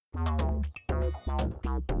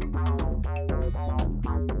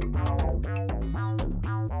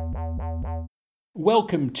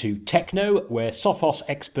Welcome to Techno, where Sophos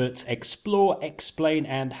experts explore, explain,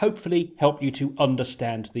 and hopefully help you to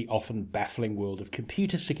understand the often baffling world of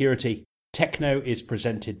computer security. Techno is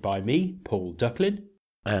presented by me, Paul Ducklin.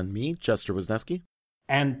 And me, Chester Wisniewski.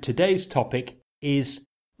 And today's topic is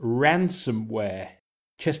ransomware.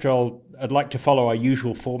 Chester, I'd like to follow our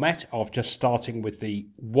usual format of just starting with the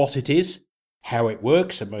what it is, how it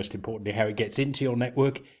works, and most importantly, how it gets into your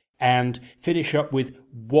network, and finish up with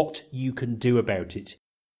what you can do about it.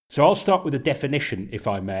 So I'll start with a definition, if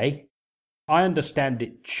I may. I understand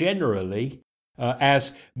it generally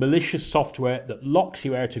as malicious software that locks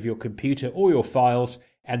you out of your computer or your files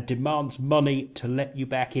and demands money to let you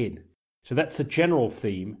back in. So that's the general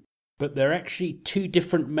theme, but there are actually two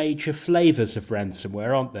different major flavors of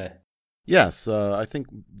ransomware, aren't there? Yes, I think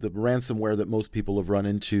the ransomware that most people have run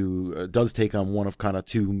into does take on one of kind of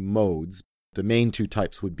two modes. The main two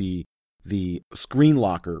types would be the screen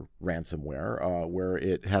locker ransomware, where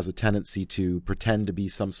it has a tendency to pretend to be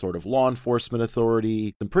some sort of law enforcement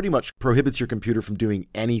authority and pretty much prohibits your computer from doing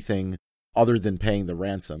anything other than paying the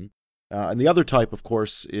ransom. And the other type, of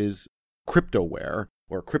course, is cryptoware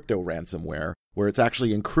or crypto ransomware, where it's actually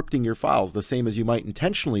encrypting your files the same as you might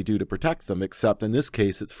intentionally do to protect them, except in this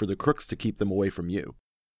case, it's for the crooks to keep them away from you.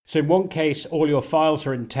 So in one case, all your files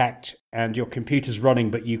are intact and your computer's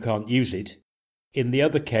running, but you can't use it. In the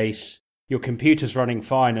other case, your computer's running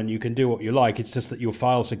fine and you can do what you like. It's just that your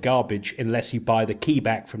files are garbage unless you buy the key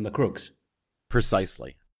back from the crooks.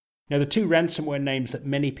 Precisely. Now, the two ransomware names that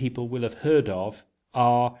many people will have heard of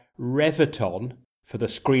are Reviton for the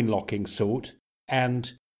screen locking sort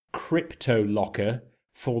and CryptoLocker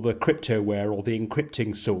for the cryptoware or the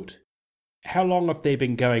encrypting sort. How long have they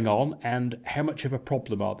been going on and how much of a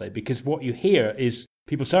problem are they? Because what you hear is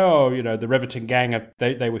people say, the Reviton gang,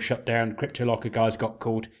 they were shut down, CryptoLocker guys got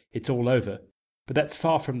caught, it's all over. But that's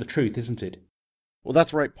far from the truth, isn't it? Well,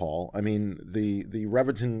 that's right, Paul. I mean, the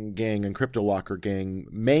Reviton gang and CryptoLocker gang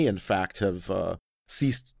may, in fact, have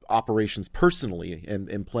ceased operations personally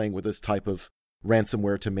in playing with this type of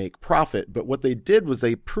ransomware to make profit. But what they did was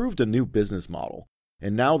they proved a new business model.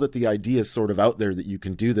 And now that the idea is sort of out there that you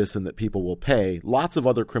can do this and that people will pay, lots of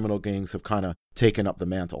other criminal gangs have kind of taken up the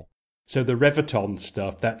mantle. So the Reviton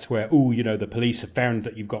stuff, that's where, the police have found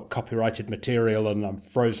that you've got copyrighted material and I'm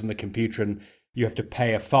frozen the computer and you have to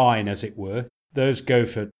pay a fine, as it were. Those go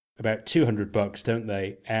for about $200, don't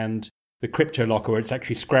they? And the CryptoLocker, where it's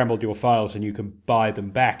actually scrambled your files and you can buy them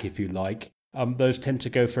back if you like, those tend to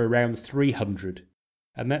go for around $300.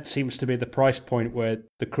 And that seems to be the price point where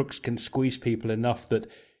the crooks can squeeze people enough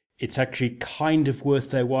that it's actually kind of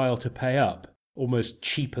worth their while to pay up, almost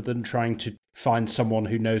cheaper than trying to find someone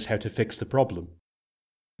who knows how to fix the problem.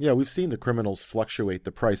 Yeah, we've seen the criminals fluctuate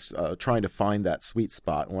the price, trying to find that sweet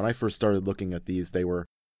spot. When I first started looking at these, they were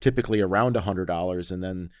typically around $100, and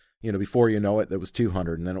then, before you know it, it was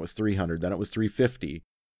 $200, and then it was $300, then it was $350,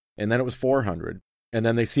 and then it was $400. And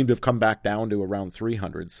then they seem to have come back down to around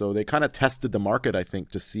 $300. So they kind of tested the market, I think,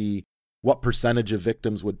 to see what percentage of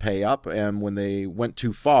victims would pay up. And when they went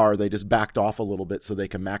too far, they just backed off a little bit so they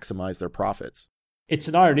can maximize their profits. It's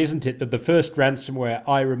an irony, isn't it, that the first ransomware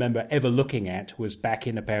I remember ever looking at was back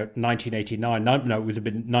in about 1989. No, it was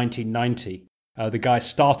about 1990. The guy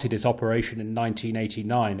started his operation in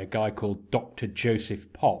 1989, a guy called Dr.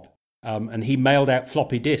 Joseph Pop. And he mailed out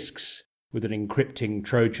floppy disks with an encrypting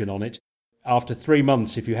Trojan on it. After 3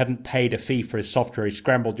 months, if you hadn't paid a fee for his software, he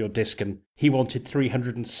scrambled your disk and he wanted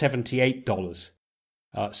 $378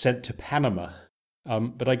 sent to Panama.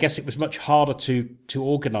 But I guess it was much harder to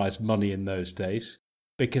organise money in those days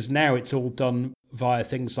because now it's all done via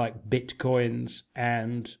things like bitcoins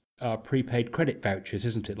and prepaid credit vouchers,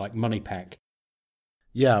 isn't it, like MoneyPack?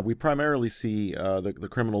 Yeah, we primarily see the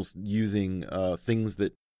criminals using things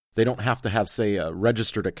that they don't have to have, say, a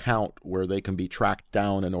registered account where they can be tracked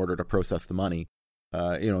down in order to process the money.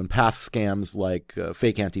 In past scams like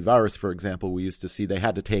fake antivirus, for example, we used to see they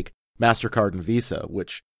had to take MasterCard and Visa,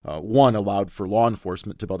 which one allowed for law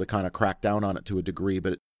enforcement to be able to kind of crack down on it to a degree,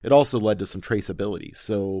 but it also led to some traceability.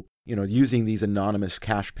 So, using these anonymous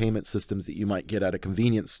cash payment systems that you might get at a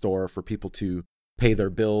convenience store for people to pay their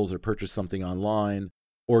bills or purchase something online,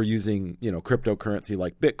 or using, cryptocurrency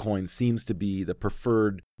like Bitcoin seems to be the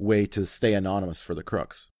preferred way to stay anonymous for the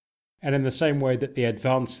crooks. And in the same way that the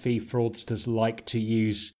advance fee fraudsters like to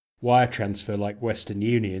use wire transfer like Western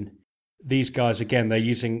Union, these guys, again, they're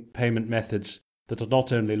using payment methods that are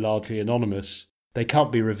not only largely anonymous, they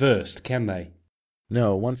can't be reversed, can they?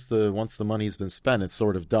 No, once the money's been spent, it's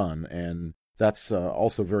sort of done, and That's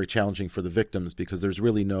also very challenging for the victims because there's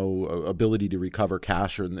really no ability to recover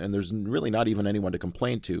cash, and there's really not even anyone to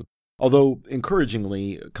complain to. Although,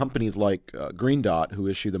 encouragingly, companies like Green Dot, who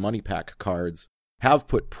issue the MoneyPack cards, have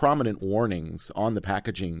put prominent warnings on the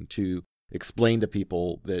packaging to explain to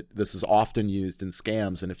people that this is often used in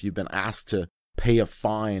scams, and if you've been asked to pay a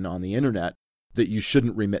fine on the internet, that you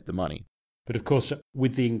shouldn't remit the money. But of course,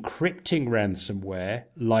 with the encrypting ransomware,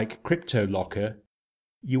 like CryptoLocker,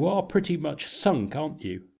 you are pretty much sunk, aren't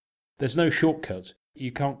you? There's no shortcut.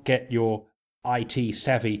 You can't get your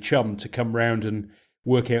IT-savvy chum to come round and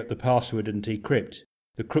work out the password and decrypt.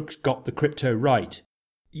 The crooks got the crypto right.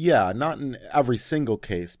 Yeah, not in every single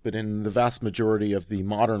case, but in the vast majority of the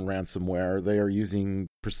modern ransomware, they are using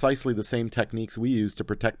precisely the same techniques we use to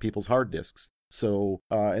protect people's hard disks. So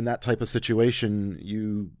in that type of situation,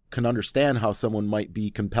 you can understand how someone might be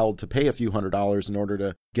compelled to pay a few $100s in order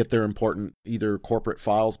to get their important either corporate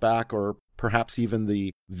files back or perhaps even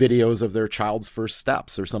the videos of their child's first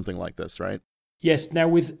steps or something like this, right? Yes, now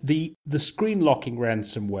with the screen locking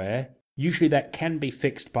ransomware, usually that can be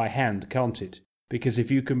fixed by hand, can't it? Because if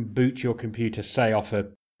you can boot your computer, say, off a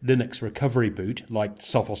Linux recovery boot, like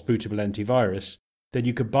Sophos Bootable Antivirus, then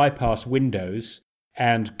you could bypass Windows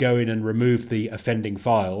and go in and remove the offending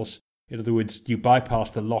files. In other words, you bypass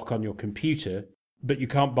the lock on your computer, but you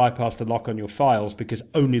can't bypass the lock on your files because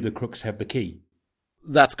only the crooks have the key.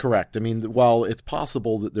 That's correct. I mean, while it's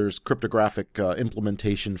possible that there's cryptographic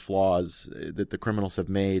implementation flaws that the criminals have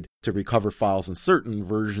made to recover files in certain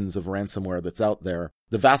versions of ransomware that's out there,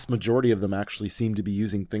 the vast majority of them actually seem to be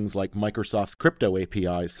using things like Microsoft's crypto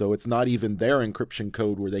APIs, so it's not even their encryption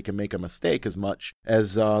code where they can make a mistake as much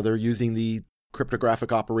as they're using the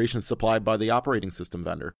cryptographic operations supplied by the operating system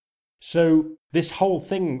vendor. So this whole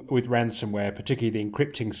thing with ransomware, particularly the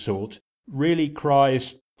encrypting sort, really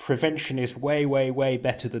cries prevention is way, way, way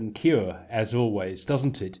better than cure, as always,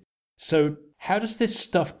 doesn't it? So how does this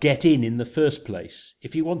stuff get in the first place?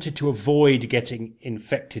 If you wanted to avoid getting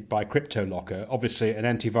infected by CryptoLocker, obviously an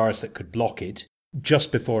antivirus that could block it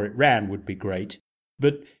just before it ran would be great,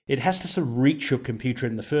 but it has to sort of reach your computer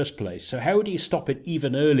in the first place. So how do you stop it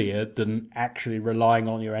even earlier than actually relying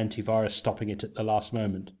on your antivirus stopping it at the last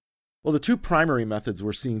moment? Well, the two primary methods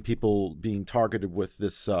we're seeing people being targeted with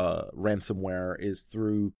this ransomware is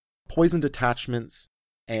through poisoned attachments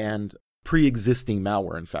and pre-existing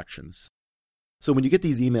malware infections. So when you get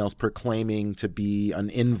these emails proclaiming to be an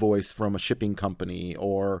invoice from a shipping company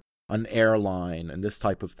or an airline and this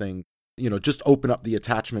type of thing, just open up the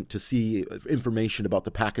attachment to see information about the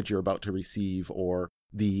package you're about to receive or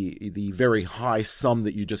the very high sum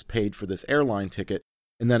that you just paid for this airline ticket.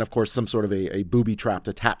 And then, of course, some sort of a booby-trapped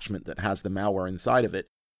attachment that has the malware inside of it.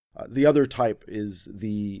 The other type is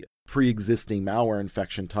the pre-existing malware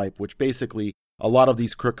infection type, which basically a lot of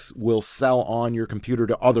these crooks will sell on your computer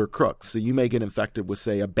to other crooks. So you may get infected with,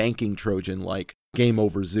 say, a banking Trojan like Game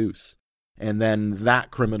Over Zeus. And then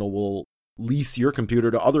that criminal will lease your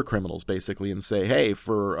computer to other criminals, basically, and say, hey,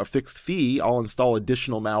 for a fixed fee, I'll install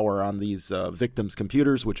additional malware on these victims'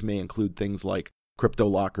 computers, which may include things like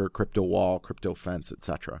CryptoLocker, CryptoWall, CryptoFence,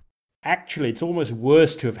 etc. Actually, it's almost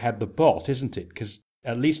worse to have had the bot, isn't it? Because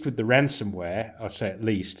at least with the ransomware, I'd say at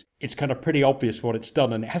least, it's kind of pretty obvious what it's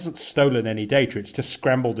done, and it hasn't stolen any data. It's just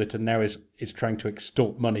scrambled it and now is trying to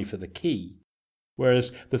extort money for the key.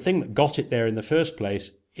 Whereas the thing that got it there in the first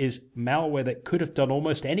place is malware that could have done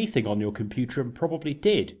almost anything on your computer and probably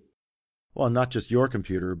did. Well, not just your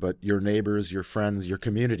computer, but your neighbors, your friends, your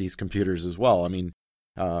community's computers as well. I mean,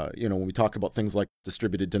 when we talk about things like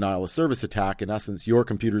distributed denial of service attack, in essence, your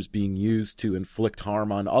computer's being used to inflict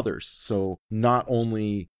harm on others. So not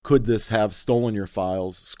only could this have stolen your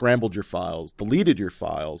files, scrambled your files, deleted your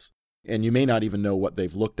files, and you may not even know what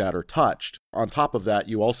they've looked at or touched. On top of that,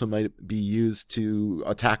 you also might be used to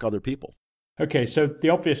attack other people. Okay, so the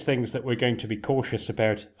obvious things that we're going to be cautious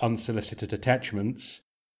about unsolicited attachments.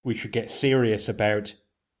 We should get serious about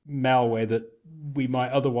malware that we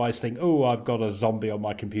might otherwise think, oh, I've got a zombie on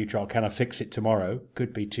my computer, I'll kind of fix it tomorrow.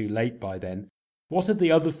 Could be too late by then. What are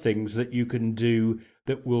the other things that you can do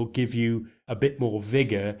that will give you a bit more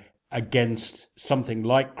vigor against something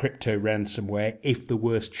like crypto ransomware if the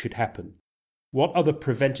worst should happen? What other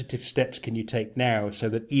preventative steps can you take now so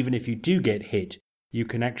that even if you do get hit, you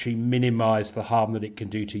can actually minimize the harm that it can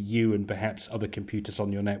do to you and perhaps other computers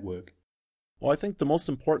on your network? Well, I think the most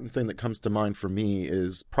important thing that comes to mind for me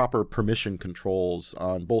is proper permission controls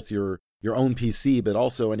on both your own PC, but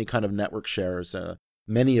also any kind of network shares.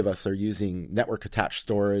 Many of us are using network-attached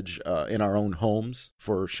storage in our own homes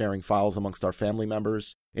for sharing files amongst our family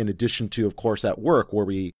members, in addition to, of course, at work, where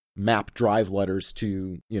we map drive letters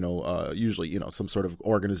to, usually, some sort of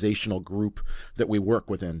organizational group that we work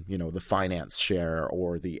within, the finance share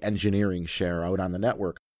or the engineering share out on the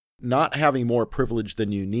network. Not having more privilege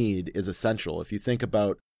than you need is essential. If you think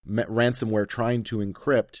about ransomware trying to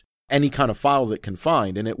encrypt any kind of files it can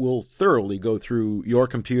find, and it will thoroughly go through your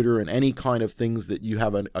computer and any kind of things that you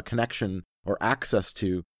have a connection or access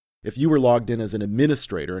to. If you were logged in as an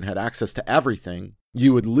administrator and had access to everything,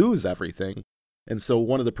 you would lose everything. And so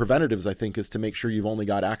one of the preventatives, I think, is to make sure you've only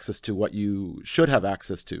got access to what you should have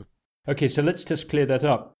access to. Okay, so let's just clear that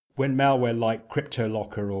up. When malware like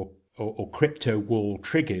CryptoLocker or CryptoWall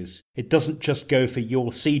triggers, it doesn't just go for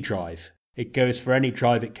your C drive. It goes for any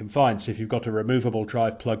drive it can find. So if you've got a removable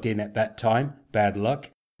drive plugged in at that time, bad luck.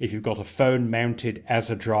 If you've got a phone mounted as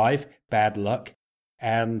a drive, bad luck.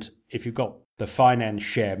 And if you've got the finance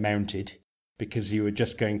share mounted because you were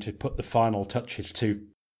just going to put the final touches to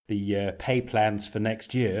the pay plans for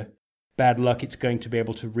next year, bad luck, it's going to be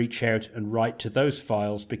able to reach out and write to those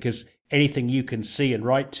files because anything you can see and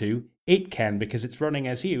write to, it can because it's running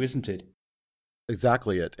as you, isn't it?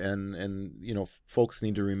 Exactly it. And folks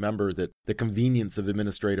need to remember that the convenience of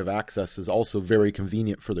administrative access is also very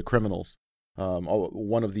convenient for the criminals.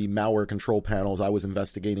 One of the malware control panels I was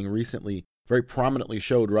investigating recently very prominently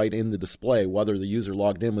showed right in the display whether the user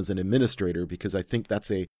logged in was an administrator, because I think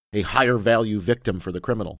that's a higher value victim for the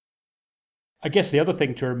criminal. I guess the other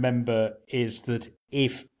thing to remember is that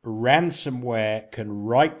if ransomware can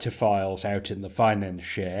write to files out in the finance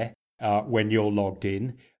share when you're logged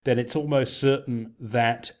in, then it's almost certain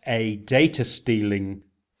that a data stealing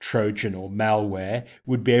Trojan or malware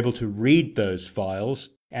would be able to read those files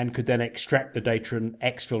and could then extract the data and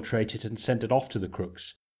exfiltrate it and send it off to the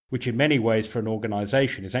crooks, which in many ways for an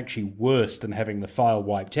organization is actually worse than having the file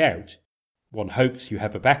wiped out. One hopes you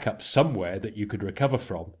have a backup somewhere that you could recover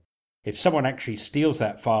from. If someone actually steals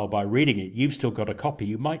that file by reading it, you've still got a copy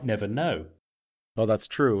you might never know. Well, that's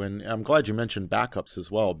true, and I'm glad you mentioned backups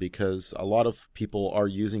as well, because a lot of people are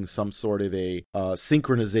using some sort of a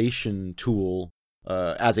synchronization tool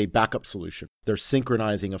as a backup solution. They're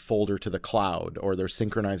synchronizing a folder to the cloud, or they're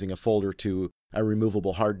synchronizing a folder to a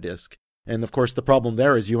removable hard disk. And of course, the problem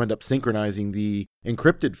there is you end up synchronizing the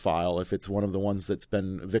encrypted file if it's one of the ones that's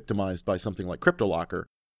been victimized by something like CryptoLocker.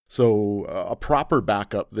 So a proper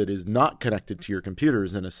backup that is not connected to your computer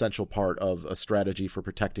is an essential part of a strategy for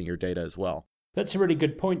protecting your data as well. That's a really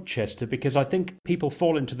good point, Chester, because I think people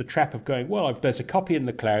fall into the trap of going, well, if there's a copy in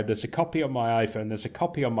the cloud, there's a copy on my iPhone, there's a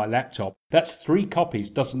copy on my laptop. That's 3 copies.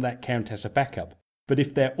 Doesn't that count as a backup? But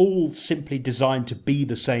if they're all simply designed to be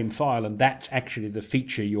the same file, and that's actually the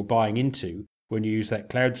feature you're buying into when you use that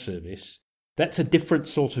cloud service, that's a different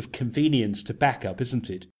sort of convenience to backup, isn't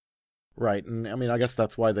it? Right. And I mean, I guess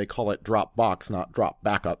that's why they call it Dropbox, not drop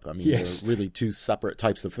backup. I mean, yes. They're really 2 separate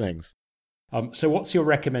types of things. So what's your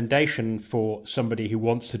recommendation for somebody who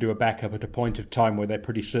wants to do a backup at a point of time where they're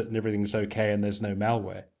pretty certain everything's okay and there's no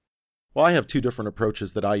malware? Well, I have 2 different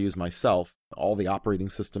approaches that I use myself. All the operating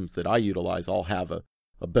systems that I utilize all have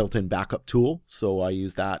a built-in backup tool, so I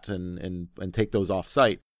use that and take those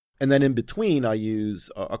off-site. And then in between, I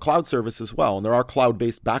use a cloud service as well, and there are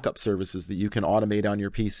cloud-based backup services that you can automate on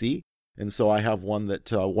your PC. And so I have one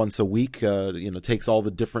that once a week takes all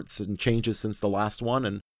the difference and changes since the last one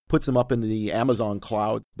and puts them up in the Amazon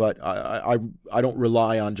cloud. But I don't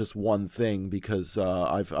rely on just one thing, because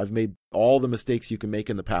I've made all the mistakes you can make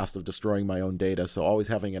in the past of destroying my own data. So always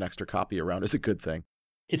having an extra copy around is a good thing.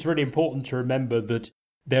 It's really important to remember that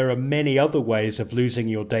there are many other ways of losing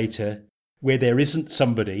your data where there isn't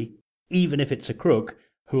somebody, even if it's a crook,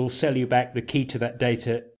 who will sell you back the key to that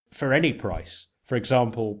data for any price. For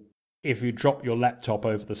example, if you drop your laptop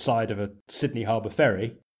over the side of a Sydney Harbour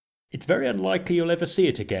ferry, it's very unlikely you'll ever see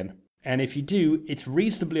it again. And if you do, it's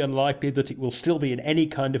reasonably unlikely that it will still be in any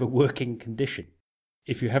kind of a working condition.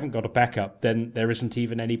 If you haven't got a backup, then there isn't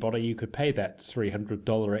even anybody you could pay that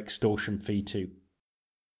 $300 extortion fee to.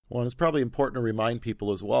 Well, and it's probably important to remind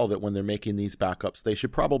people as well that when they're making these backups, they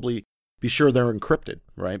should probably be sure they're encrypted,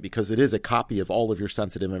 right? Because it is a copy of all of your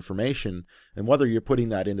sensitive information. And whether you're putting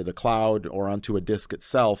that into the cloud or onto a disk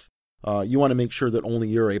itself, you want to make sure that only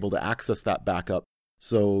you're able to access that backup.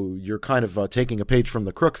 So you're kind of taking a page from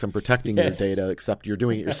the crooks and protecting your data, except you're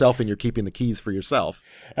doing it yourself and you're keeping the keys for yourself.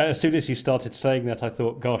 As soon as you started saying that, I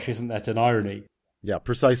thought, gosh, isn't that an irony? Yeah,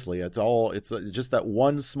 precisely. It's just that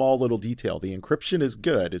one small little detail. The encryption is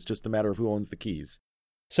good. It's just a matter of who owns the keys.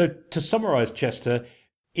 So to summarize, Chester,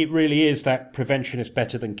 it really is that prevention is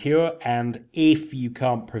better than cure. And if you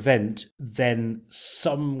can't prevent, then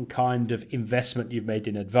some kind of investment you've made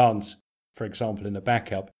in advance, for example, in a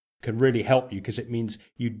backup, can really help you because it means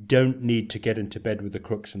you don't need to get into bed with the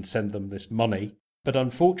crooks and send them this money. But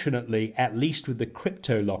unfortunately, at least with the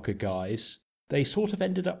CryptoLocker guys, they sort of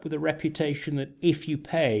ended up with a reputation that if you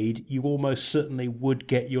paid, you almost certainly would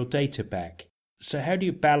get your data back. So how do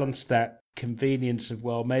you balance that convenience of,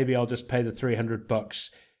 well, maybe I'll just pay the $300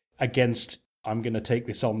 against I'm going to take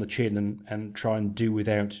this on the chin and try and do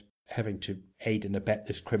without having to aid and abet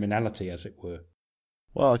this criminality, as it were?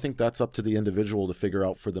 Well, I think that's up to the individual to figure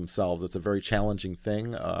out for themselves. It's a very challenging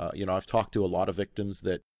thing. I've talked to a lot of victims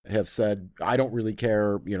that have said, I don't really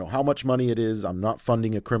care, how much money it is. I'm not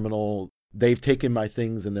funding a criminal. They've taken my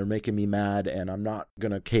things and they're making me mad, and I'm not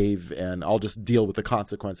going to cave, and I'll just deal with the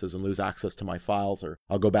consequences and lose access to my files, or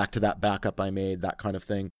I'll go back to that backup I made, that kind of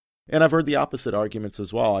thing. And I've heard the opposite arguments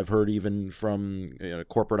as well. I've heard even from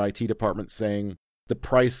corporate IT departments saying, the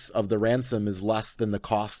price of the ransom is less than the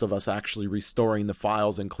cost of us actually restoring the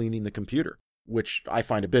files and cleaning the computer, which I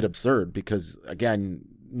find a bit absurd because, again,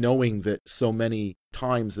 knowing that so many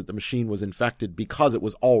times that the machine was infected because it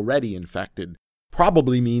was already infected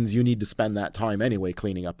probably means you need to spend that time anyway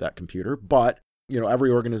cleaning up that computer. But,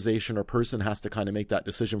 every organization or person has to kind of make that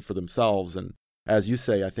decision for themselves. And as you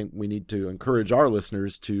say, I think we need to encourage our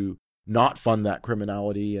listeners to not fund that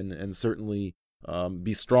criminality and certainly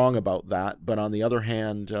be strong about that. But on the other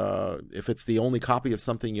hand, if it's the only copy of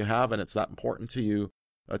something you have and it's that important to you,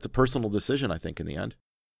 it's a personal decision, I think, in the end.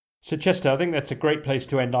 So, Chester, I think that's a great place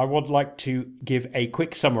to end. I would like to give a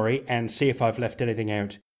quick summary and see if I've left anything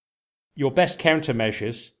out. Your best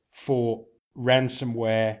countermeasures for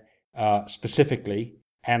ransomware specifically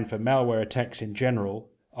and for malware attacks in general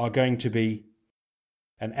are going to be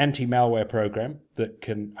an anti-malware program that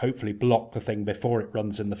can hopefully block the thing before it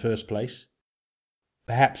runs in the first place.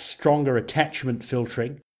 Perhaps stronger attachment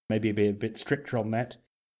filtering, maybe be a bit stricter on that.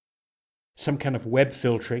 Some kind of web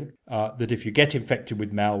filtering that if you get infected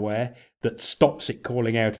with malware, that stops it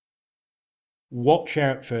calling out. Watch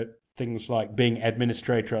out for things like being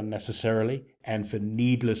administrator unnecessarily and for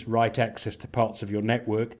needless write access to parts of your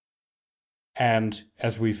network. And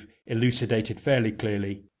as we've elucidated fairly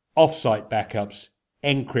clearly, off-site backups,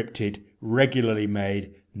 encrypted, regularly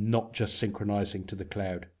made, not just synchronizing to the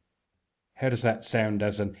cloud. How does that sound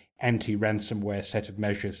as an anti-ransomware set of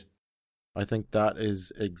measures? I think that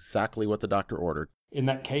is exactly what the doctor ordered. In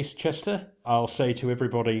that case, Chester, I'll say to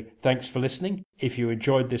everybody, thanks for listening. If you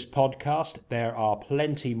enjoyed this podcast, there are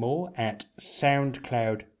plenty more at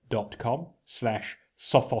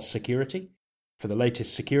soundcloud.com/sophossecurity. For the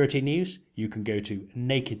latest security news, you can go to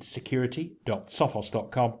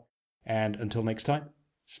nakedsecurity.sophos.com. And until next time,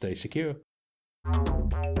 stay secure.